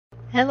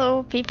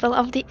Hello, people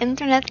of the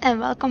internet,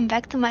 and welcome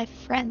back to my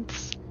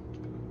friends.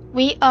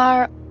 We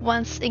are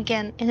once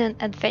again in an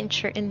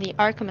adventure in the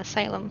Arkham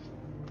Asylum.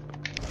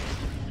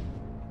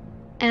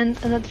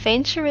 And an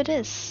adventure it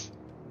is.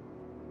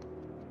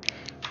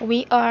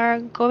 We are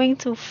going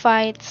to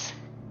fight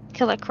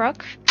Killer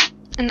Croc,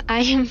 and I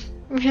am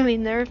really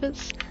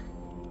nervous.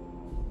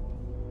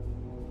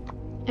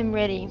 I'm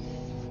ready.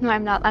 No,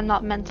 I'm not. I'm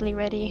not mentally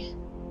ready.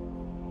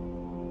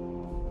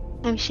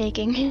 I'm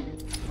shaking.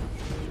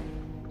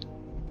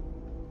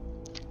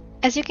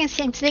 As you can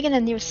see, I'm sitting in a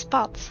new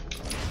spot.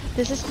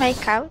 This is my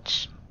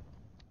couch.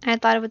 I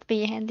thought it would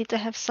be handy to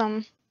have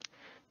some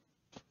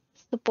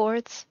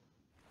support.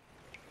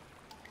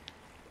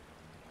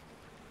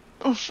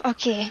 Oof,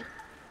 okay.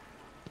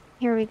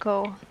 Here we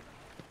go.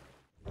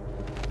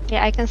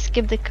 Yeah, I can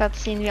skip the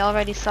cutscene, we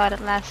already saw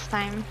that last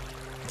time.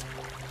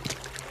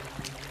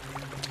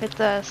 With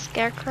the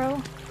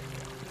scarecrow.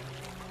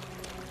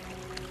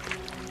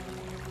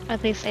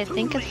 At least I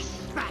think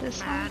it's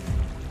this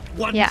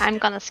one. Yeah, I'm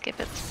gonna skip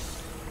it.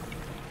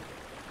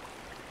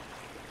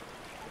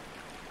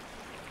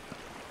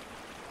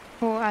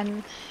 Oh,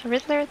 and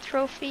Riddler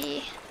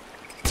trophy.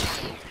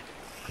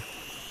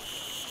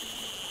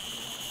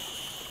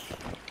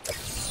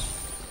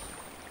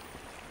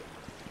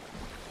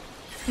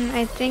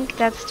 I think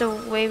that's the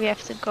way we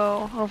have to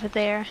go over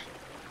there.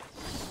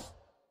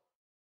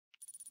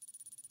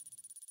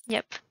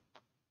 Yep.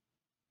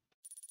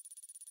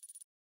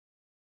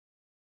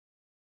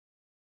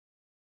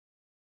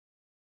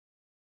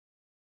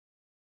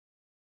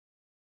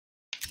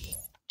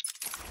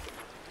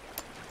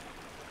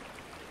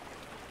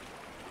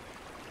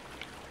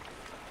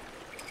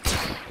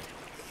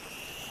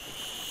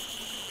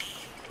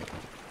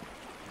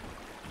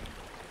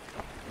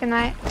 Can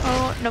I?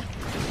 Oh, nope.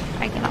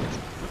 I cannot.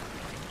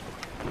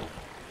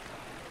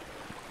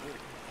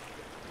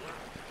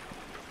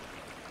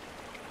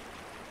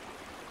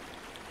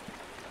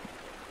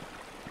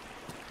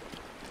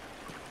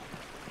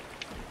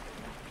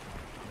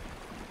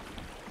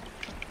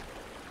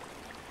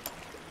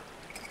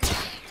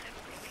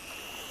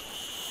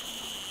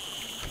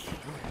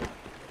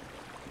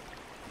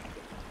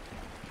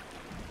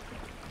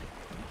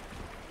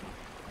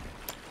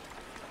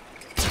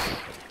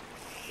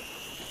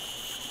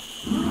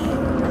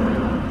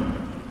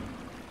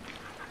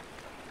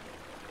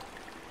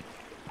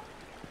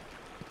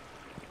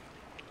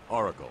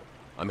 Oracle,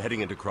 I'm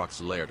heading into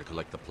Croc's lair to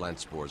collect the plant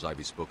spores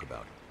Ivy spoke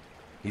about.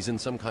 He's in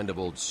some kind of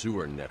old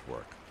sewer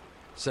network.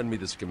 Send me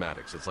the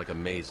schematics, it's like a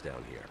maze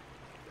down here.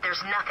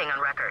 There's nothing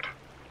on record.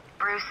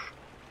 Bruce,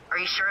 are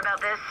you sure about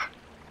this?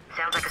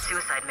 Sounds like a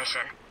suicide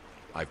mission.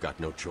 I've got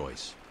no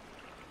choice.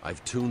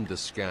 I've tuned the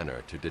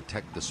scanner to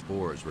detect the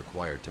spores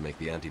required to make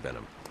the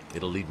antivenom.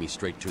 It'll lead me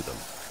straight to them.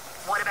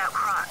 What about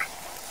Croc?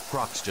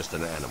 Croc's just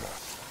an animal.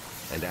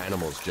 And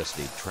animals just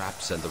need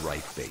traps and the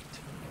right bait.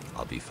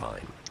 I'll be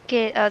fine.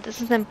 Okay,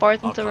 this is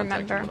important to I'll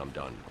remember. contact you when I'm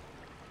done.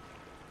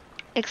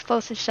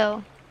 Explosive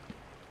shell.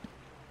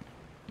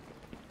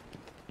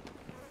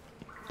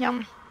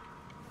 Yum.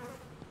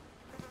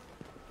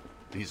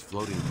 These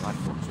floating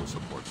platforms will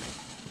support me,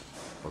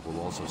 but will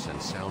also send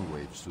sound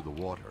waves through the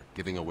water,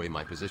 giving away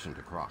my position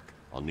to Croc.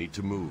 I'll need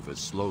to move as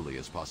slowly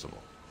as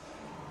possible.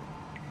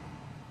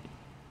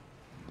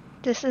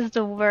 This is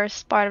the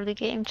worst part of the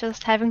game,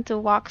 just having to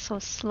walk so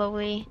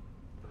slowly.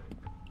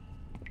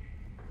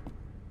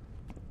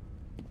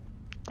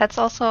 That's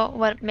also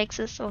what makes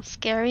it so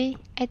scary,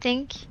 I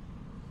think.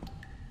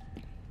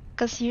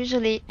 Because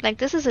usually, like,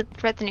 this is a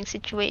threatening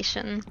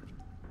situation.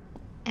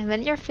 And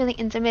when you're feeling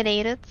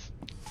intimidated,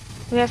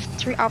 you have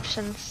three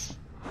options.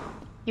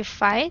 You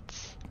fight,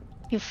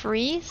 you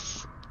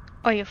freeze,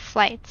 or you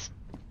flight.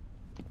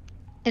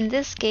 In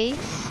this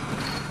case,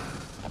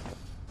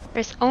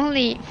 there's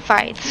only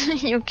fight.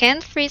 You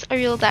can't freeze or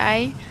you'll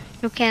die.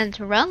 You can't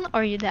run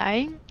or you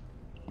die.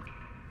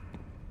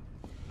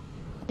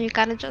 You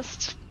gotta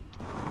just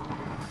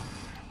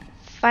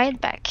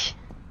fight back.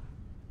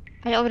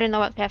 I already know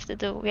what we have to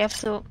do. We have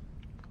to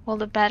hold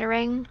the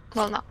battering.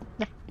 Well, no,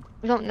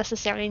 we don't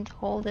necessarily need to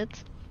hold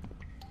it,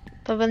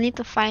 but we'll need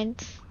to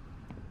fight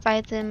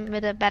him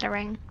with a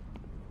battering.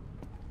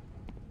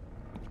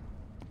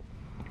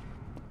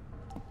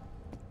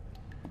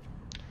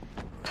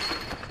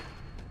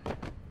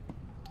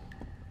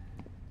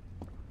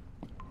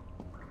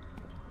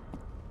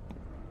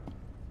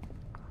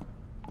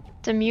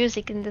 The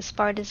music in this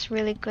part is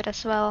really good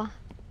as well.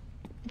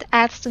 It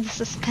adds to the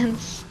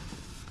suspense.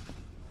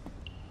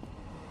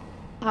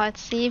 Oh,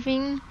 it's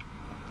saving.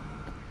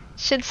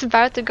 Shit's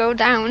about to go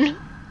down.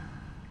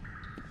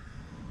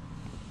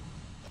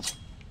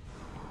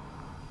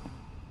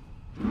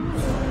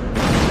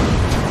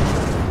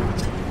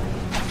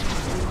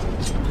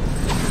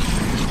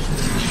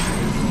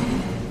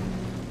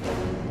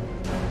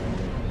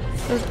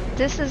 So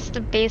this is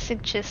the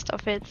basic gist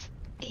of it.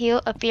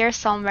 He'll appear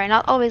somewhere,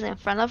 not always in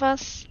front of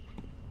us,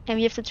 and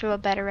we have to throw a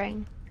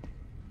battering.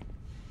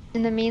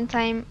 In the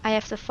meantime, I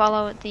have to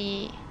follow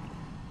the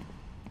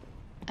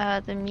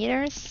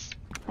meters.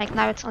 Like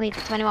now it's only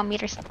 21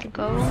 meters to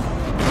go.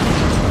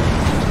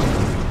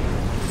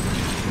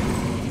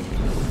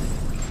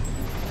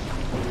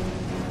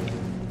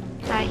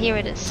 here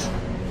it is.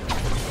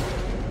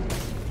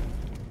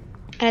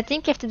 And I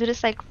think you have to do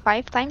this like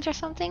 5 times or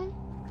something.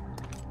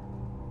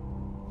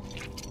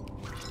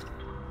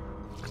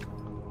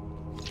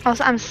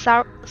 Also, I'm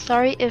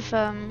sorry if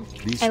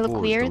These I look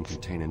spores weird. don't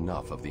contain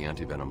enough of the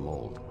antivenom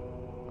mold.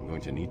 I'm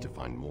going to need to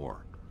find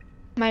more.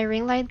 My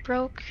ring light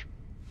broke.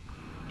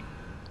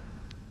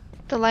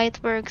 The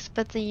light works,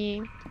 but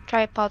the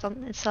tripod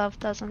on itself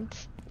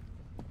doesn't.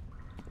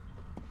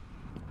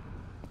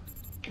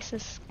 This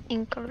is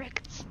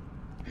incorrect.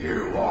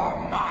 You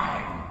are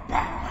mine,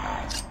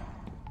 Batman.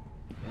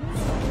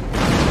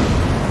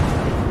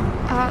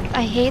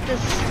 I hate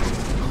this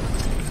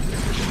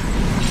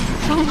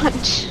so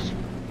much.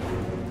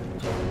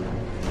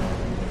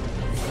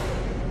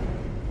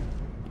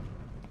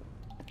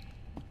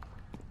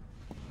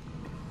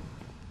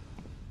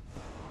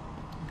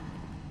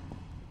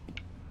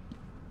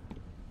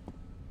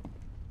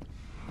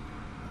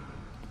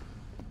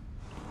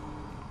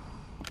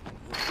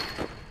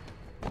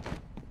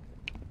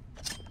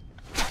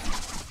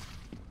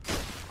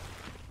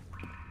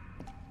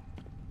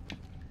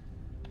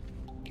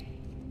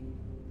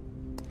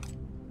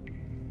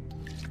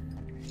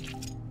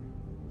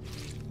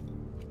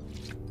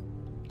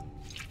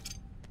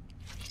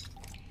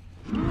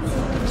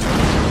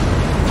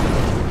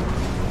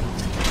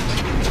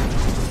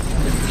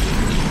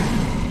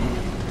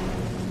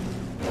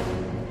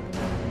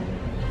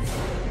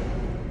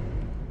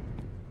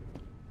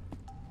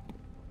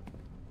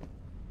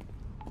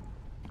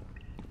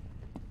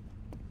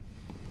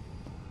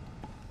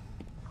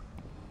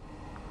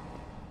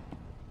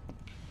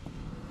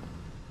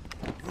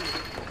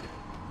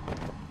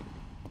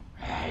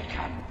 I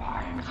can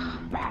find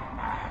you,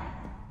 Batman.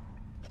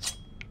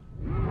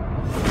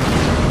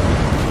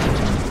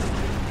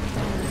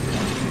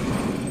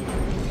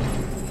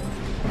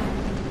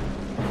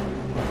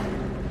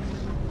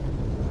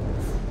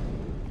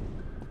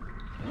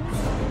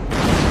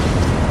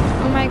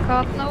 Oh my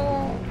god, no.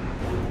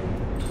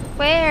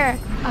 Where?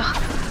 Ugh.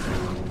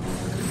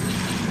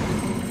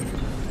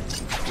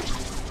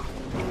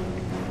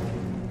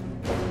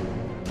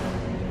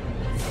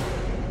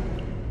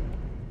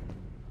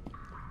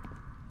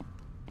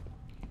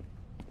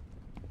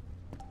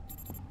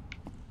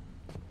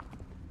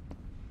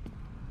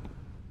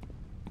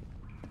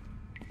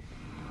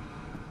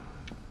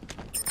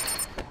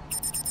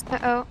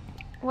 Uh-oh.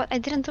 What? I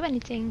didn't do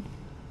anything.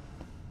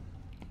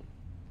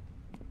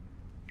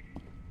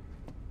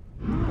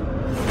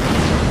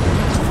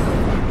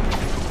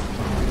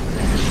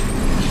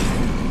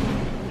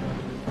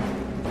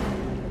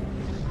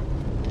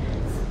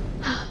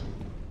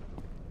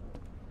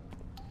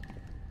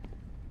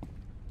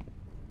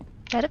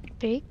 Is that a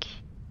pig?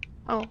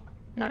 Oh,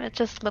 no, it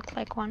just looked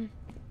like one.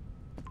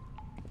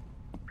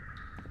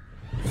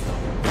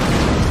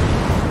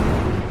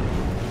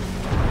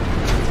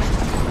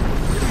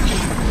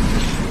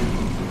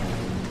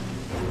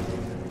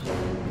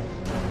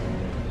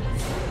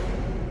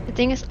 The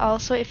thing is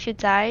also, if you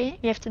die,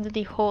 you have to do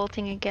the whole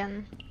thing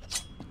again.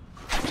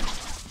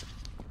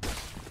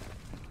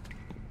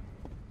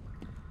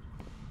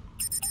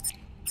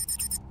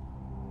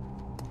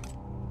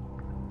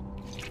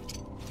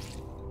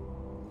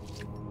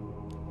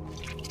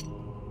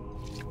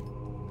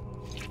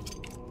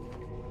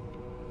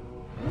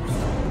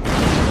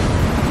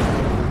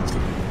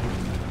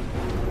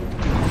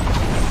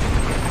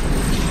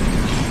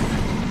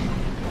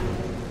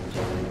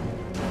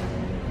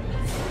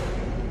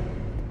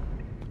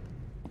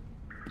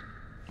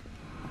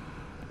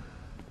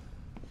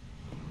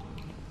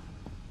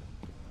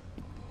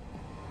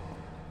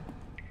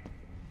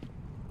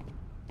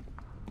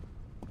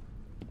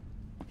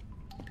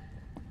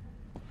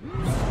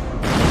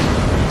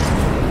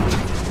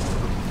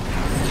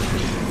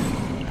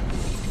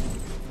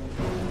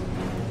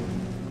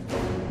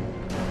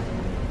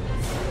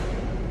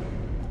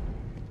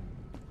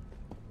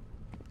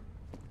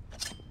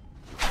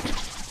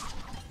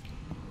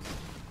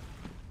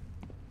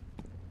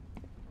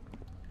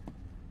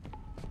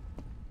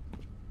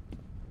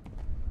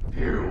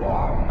 You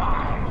are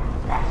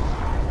mine,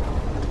 Batman.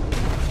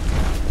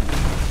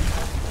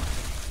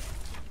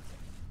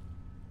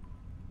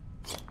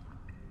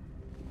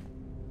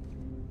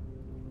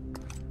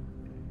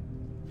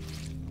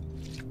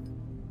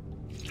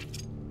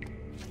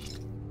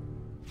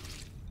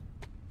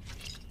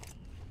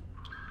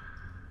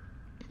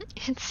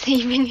 It's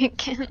saving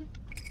again.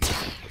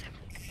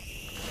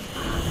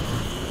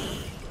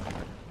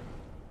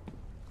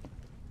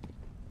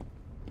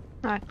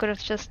 Oh, I could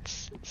have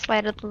just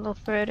slided a little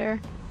further.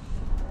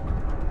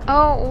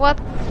 Oh, what?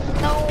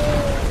 No!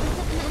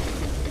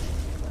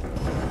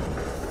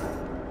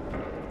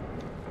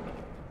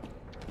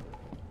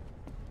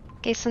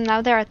 Okay, so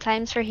now there are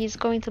times where he's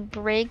going to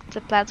break the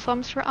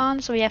platforms we're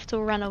on, so we have to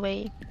run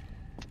away.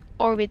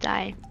 Or we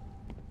die.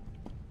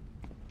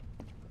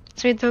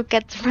 So we do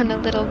get to run a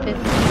little bit.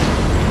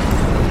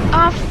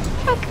 Oh,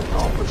 fuck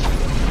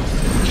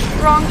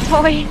no! Wrong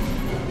toy!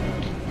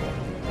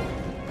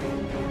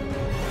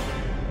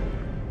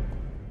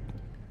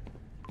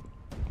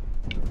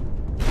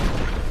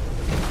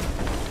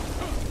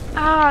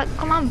 god,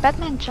 come on,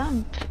 Batman,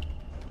 jump.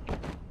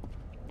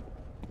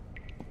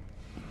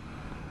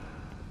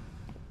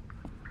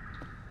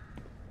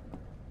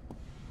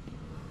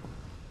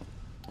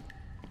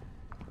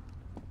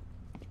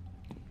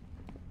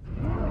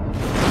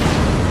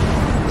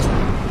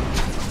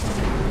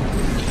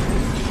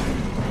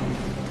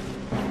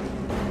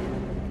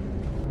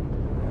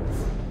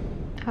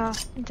 Oh,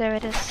 there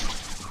it is.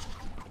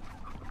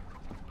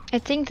 I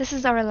think this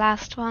is our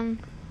last one.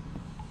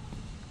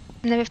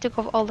 And then we have to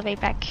go all the way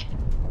back.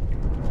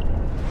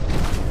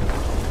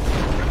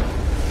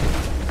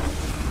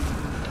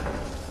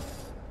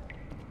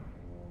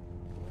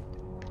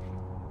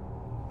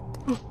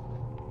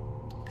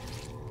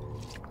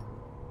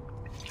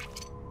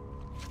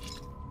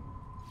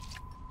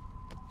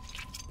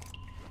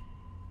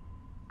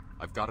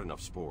 I've got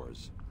enough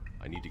spores.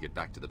 I need to get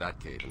back to the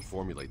Batcave and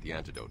formulate the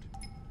antidote.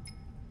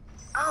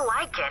 Oh,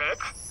 I get it.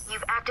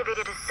 You've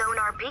activated a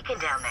sonar beacon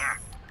down there.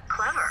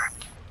 Clever.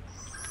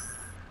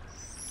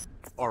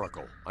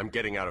 Oracle, I'm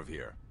getting out of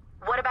here.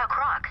 What about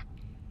Croc?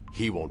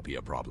 He won't be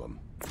a problem.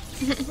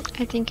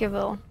 I think you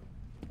will.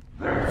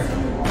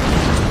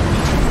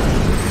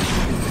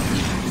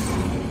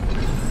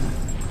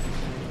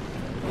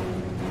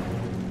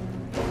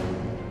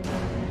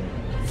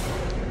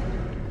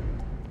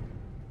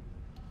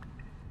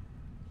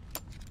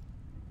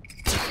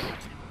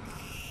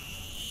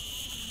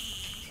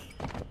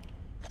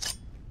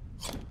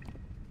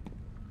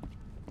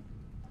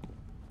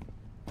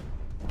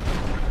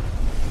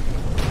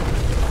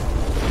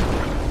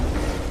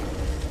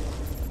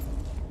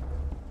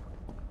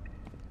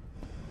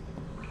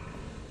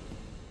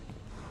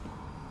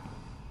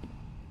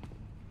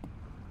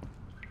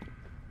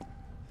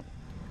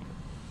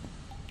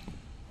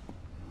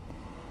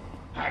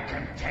 I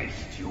can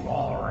taste you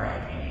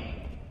already.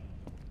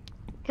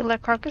 Killer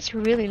Croc is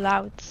really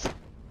loud.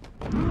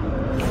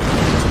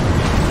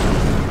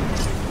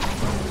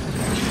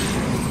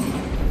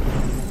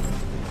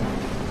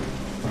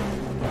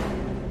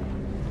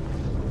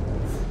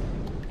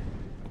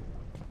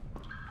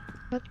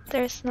 But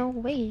there's no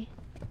way.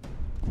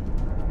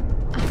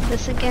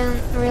 This again,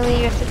 really,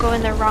 you have to go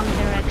in the wrong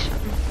direction.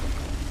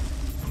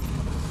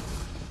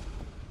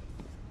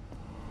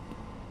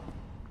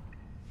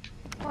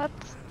 What?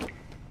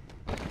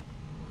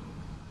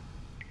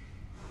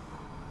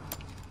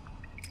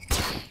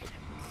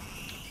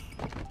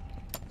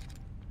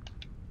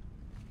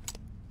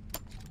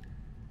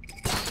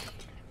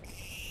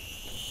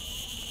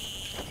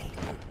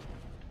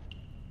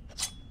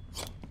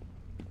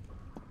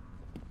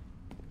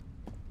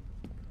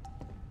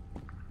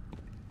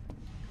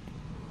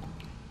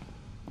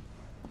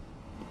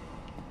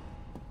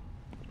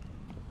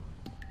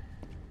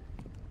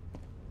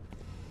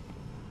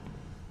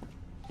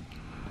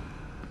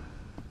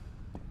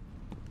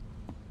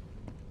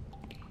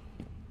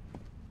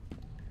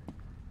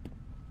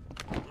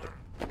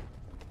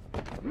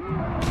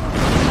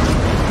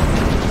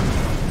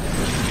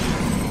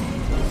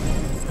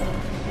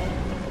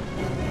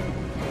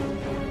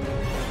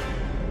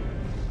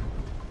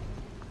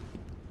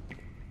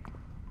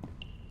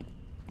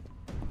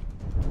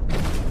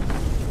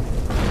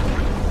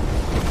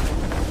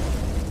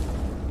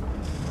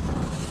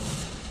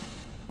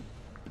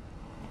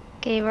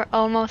 Okay, we're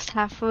almost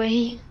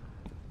halfway.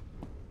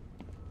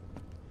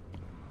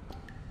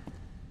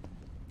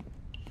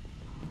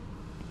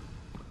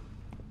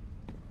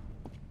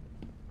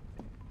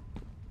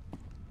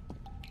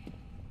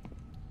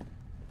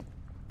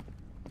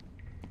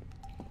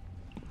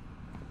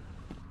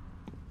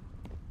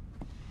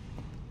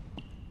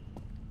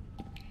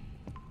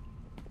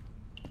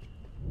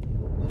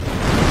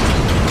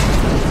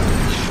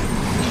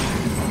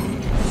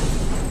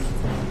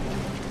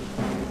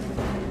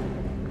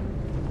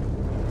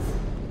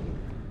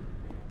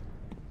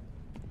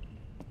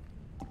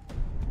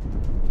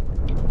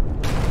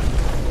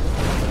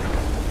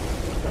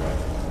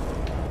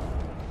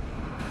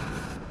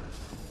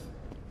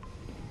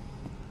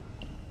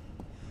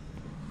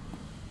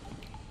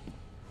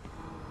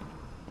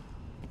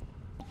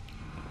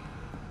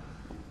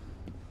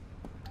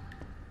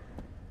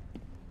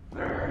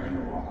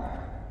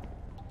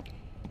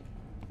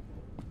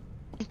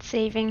 It's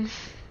saving.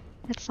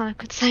 That's not a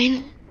good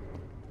sign.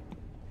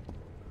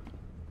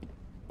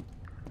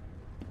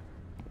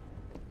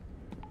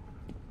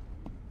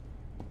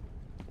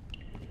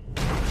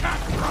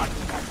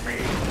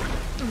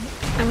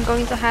 I'm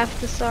going to have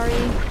to,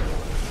 sorry.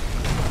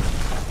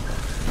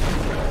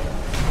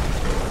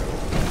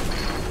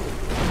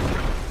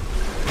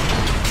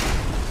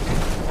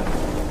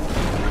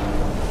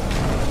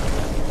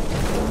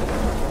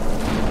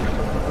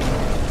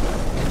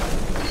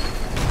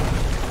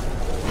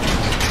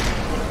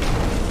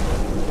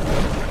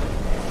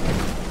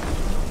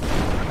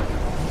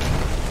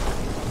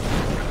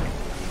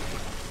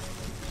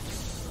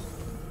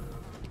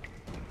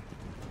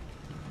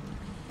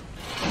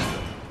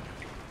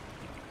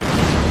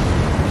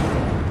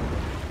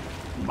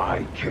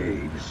 My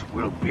caves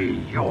will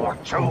be your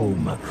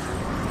tomb.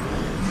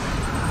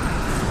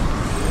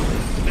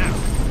 Now.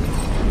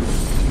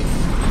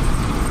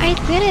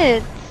 I did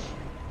it!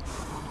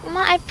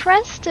 Ma, I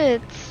pressed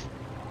it!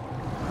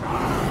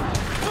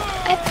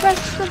 I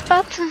pressed the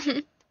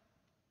button!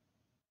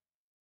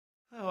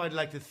 Oh, I'd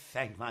like to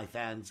thank my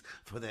fans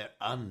for their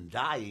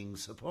undying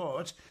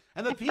support,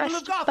 and the I people of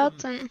pressed the Gotham,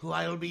 button. who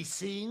I'll be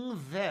seeing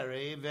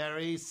very,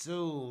 very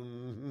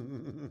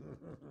soon.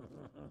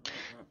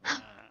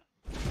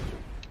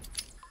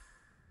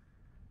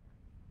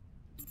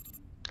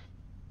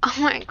 Oh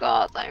my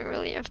god, I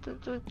really have to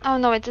do it. Oh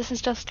no, wait, this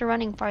is just the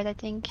running part, I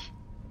think.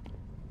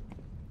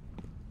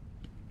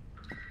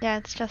 Yeah,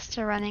 it's just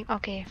the running.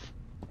 Okay.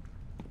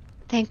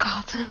 Thank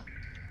god.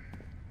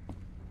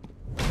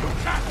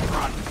 Can't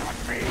run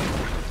from me!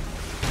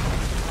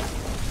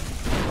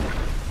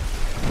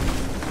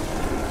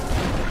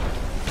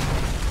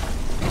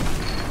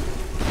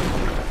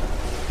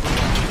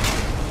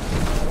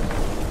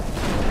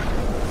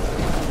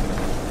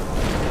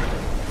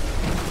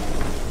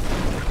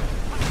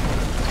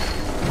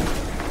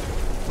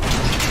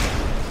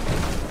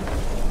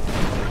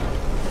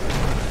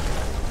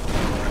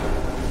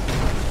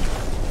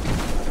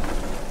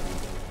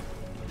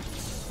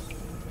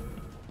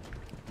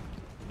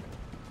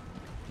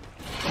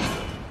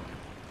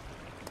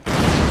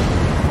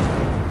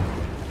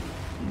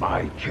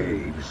 My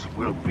caves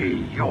will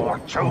be your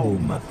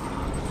tomb. Now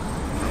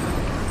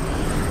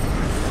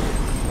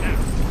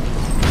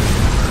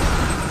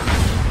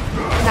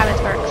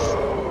it works.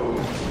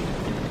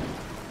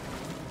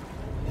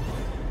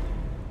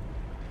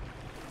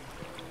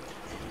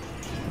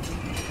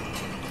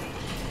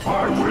 I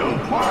will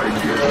find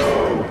you!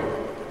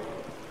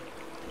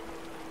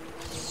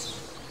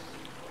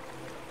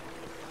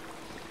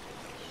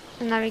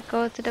 And now we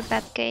go to the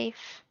Batcave.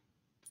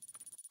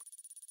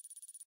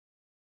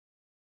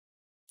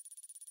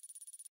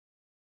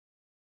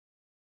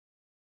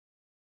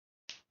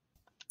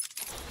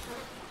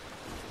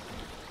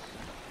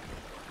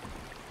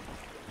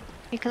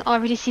 You can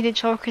already see the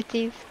Joker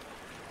teeth.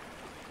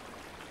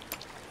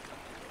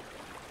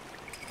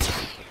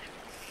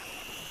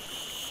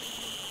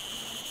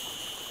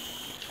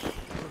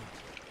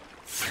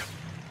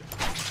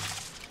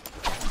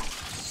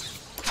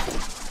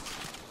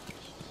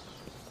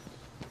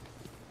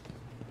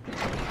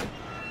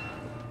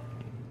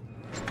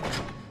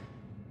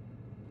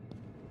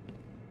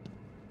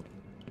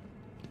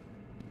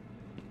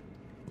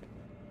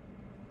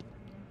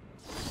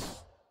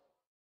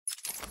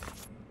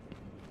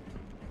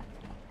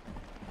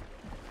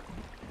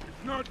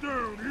 Not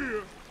down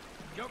here.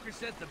 Joker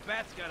says the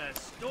bat's got a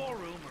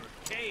storeroom or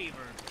cave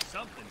or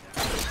something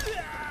down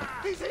there.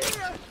 He's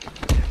here!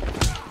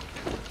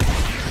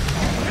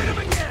 Hit him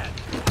again!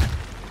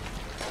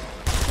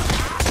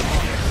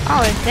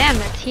 Oh damn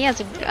it, he has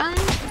a gun?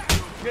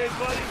 Okay,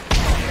 buddy?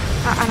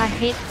 And I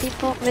hate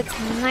people with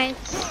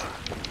knives.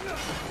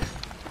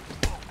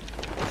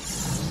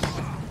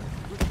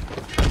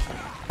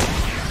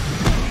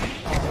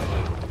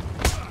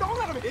 Don't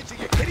let him hit you,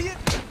 you idiot!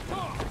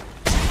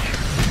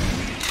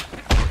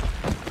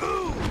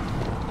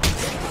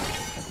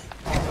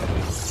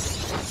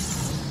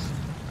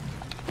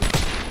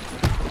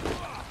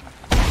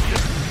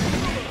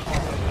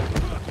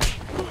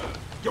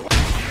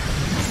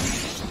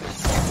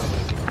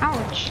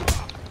 Ouch. Ouch.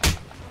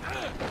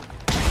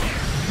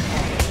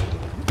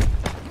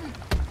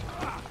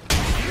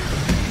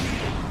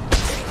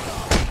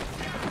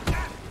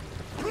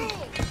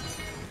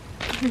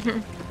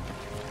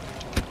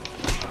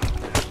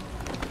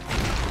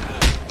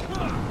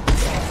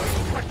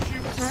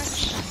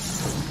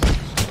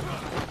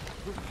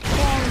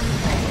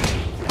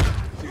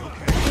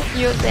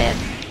 You're dead.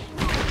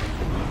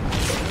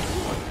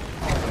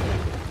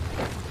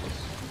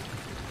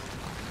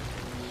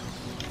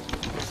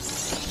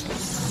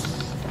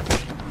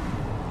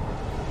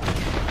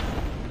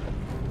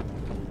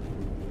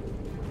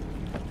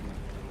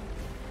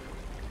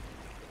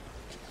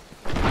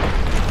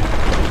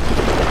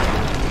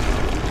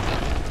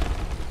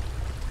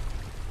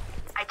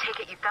 I take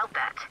it you felt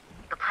that.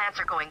 The plants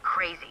are going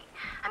crazy.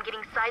 I'm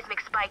getting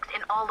seismic spikes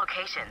in all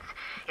locations.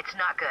 It's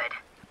not good.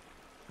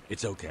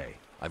 It's okay.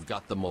 I've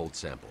got the mold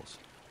samples.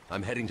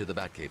 I'm heading to the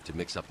Batcave to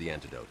mix up the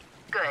antidote.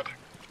 Good.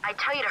 I'd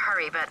tell you to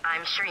hurry, but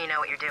I'm sure you know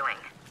what you're doing.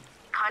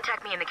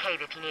 Contact me in the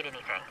cave if you need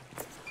anything.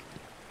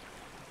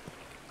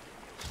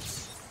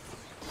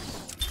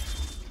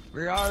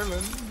 The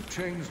island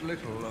changed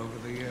little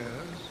over the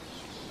years.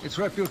 Its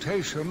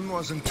reputation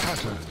was in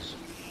tatters,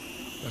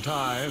 but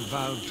I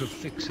vowed to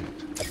fix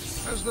it.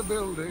 As the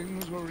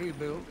buildings were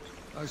rebuilt,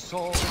 I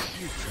saw a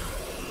future.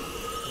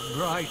 A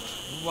bright,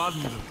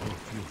 wonderful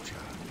future.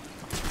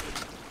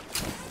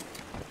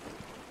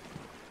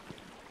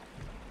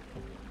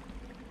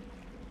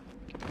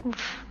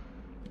 Oof.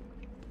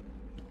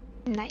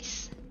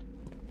 Nice.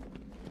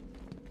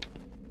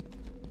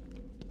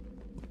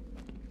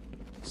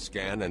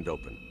 Scan and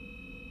open.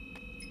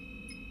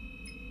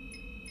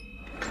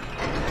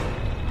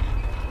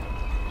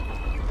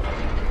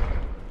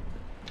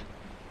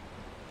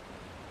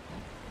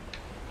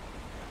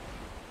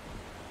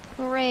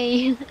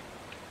 Hooray.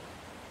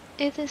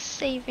 It is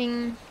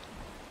saving.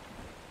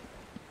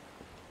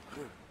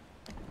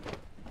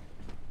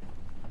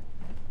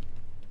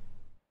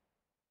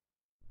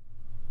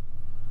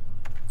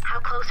 How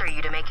close are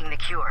you to making the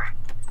cure?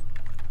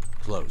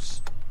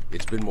 Close.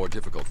 It's been more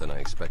difficult than I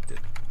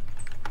expected.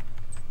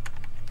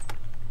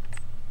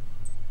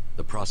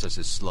 The process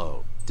is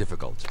slow,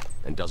 difficult,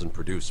 and doesn't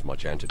produce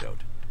much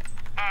antidote.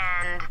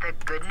 And the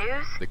good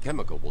news? The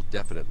chemical will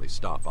definitely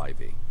stop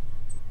Ivy.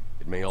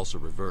 It may also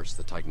reverse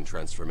the Titan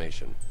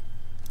transformation.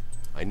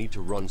 I need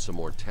to run some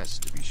more tests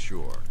to be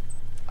sure.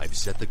 I've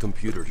set the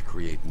computer to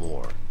create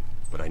more,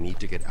 but I need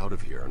to get out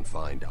of here and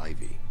find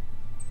Ivy.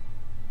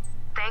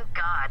 Thank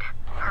God.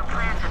 Her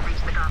plans have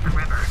reached the Gotham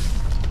River.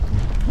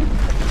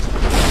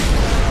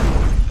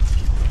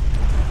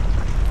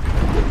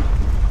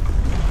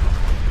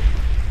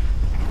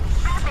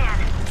 Batman!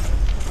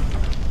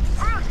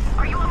 Bruce,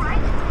 are you alright?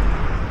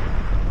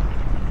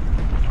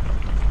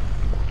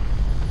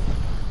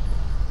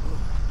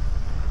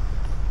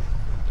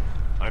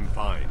 I'm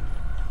fine.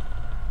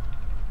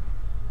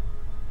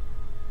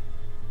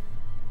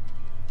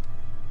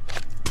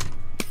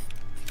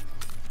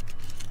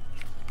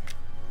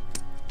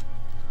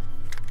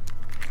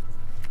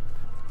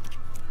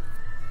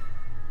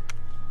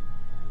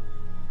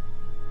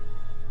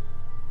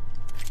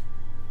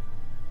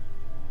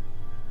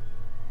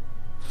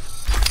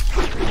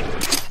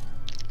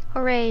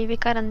 Hooray, we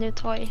got a new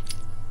toy.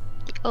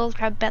 The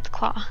Ultra Bat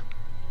Claw.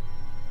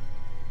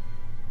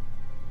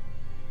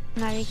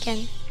 Now we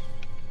can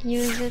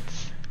use it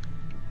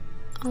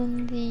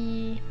on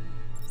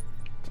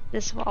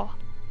this wall.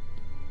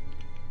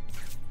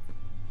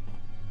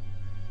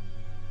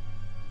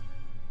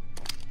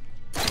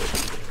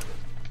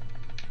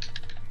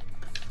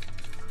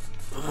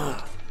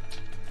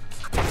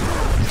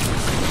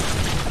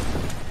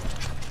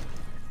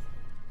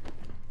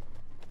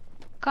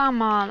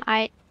 Come on,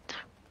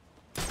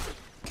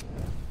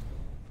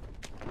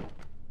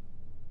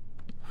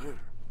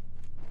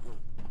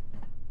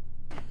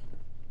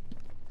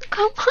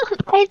 Come on,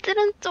 I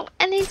didn't do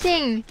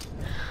anything.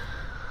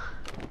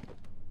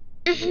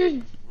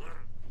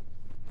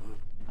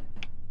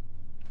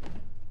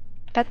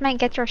 Batman,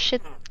 get your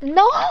shit.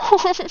 No!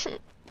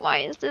 Why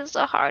is this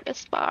the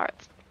hardest part?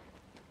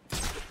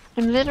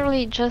 I'm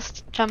literally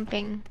just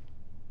jumping.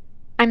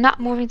 I'm not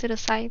moving to the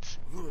sides.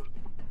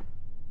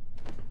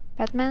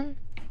 Batman,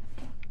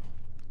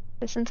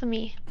 listen to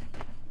me.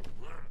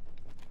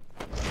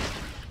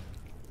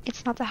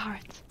 It's not that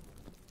hard.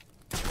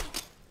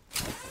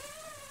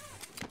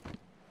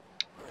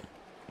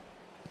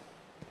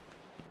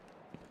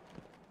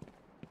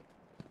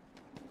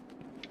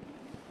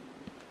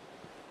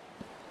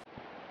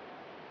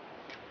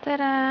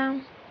 Ta-da!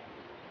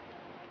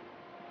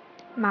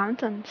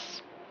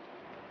 Mountains.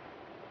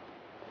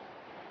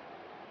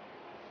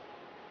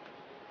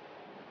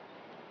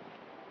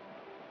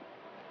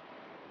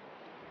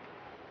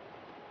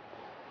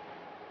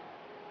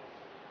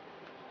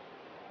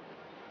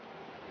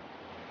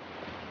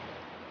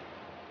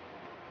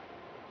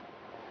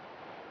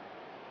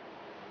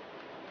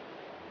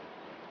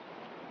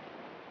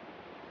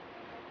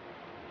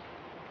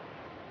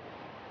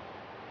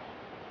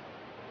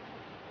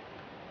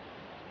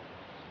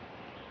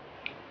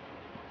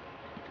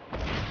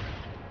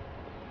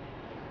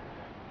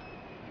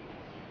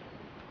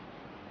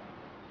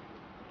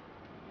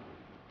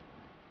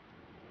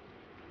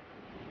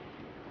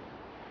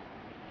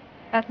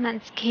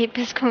 Batman's cape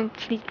is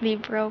completely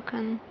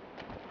broken.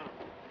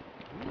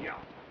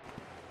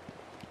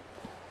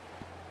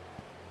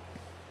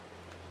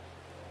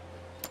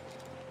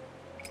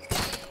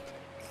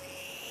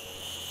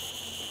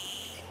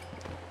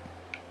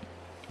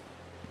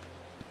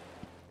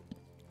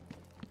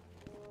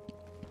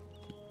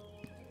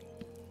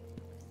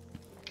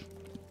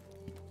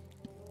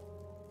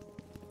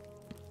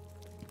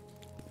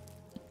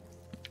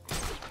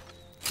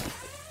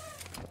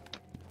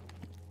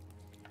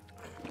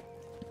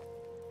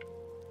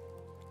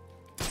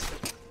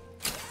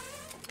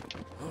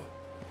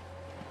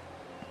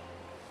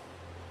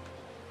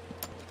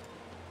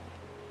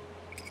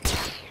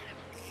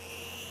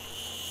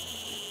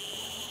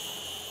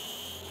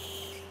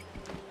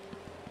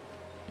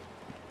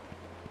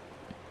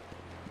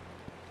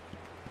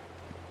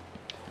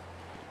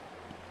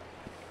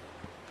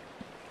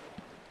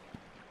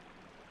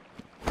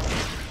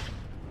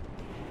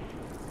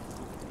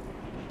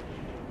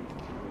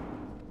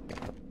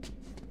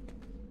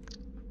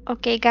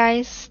 Okay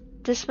guys,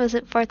 this was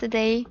it for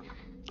today.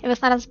 It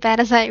was not as bad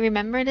as I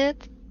remembered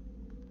it,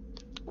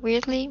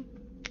 weirdly.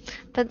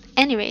 But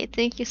anyway,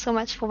 thank you so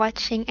much for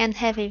watching and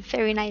have a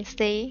very nice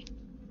day.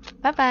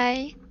 Bye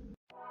bye!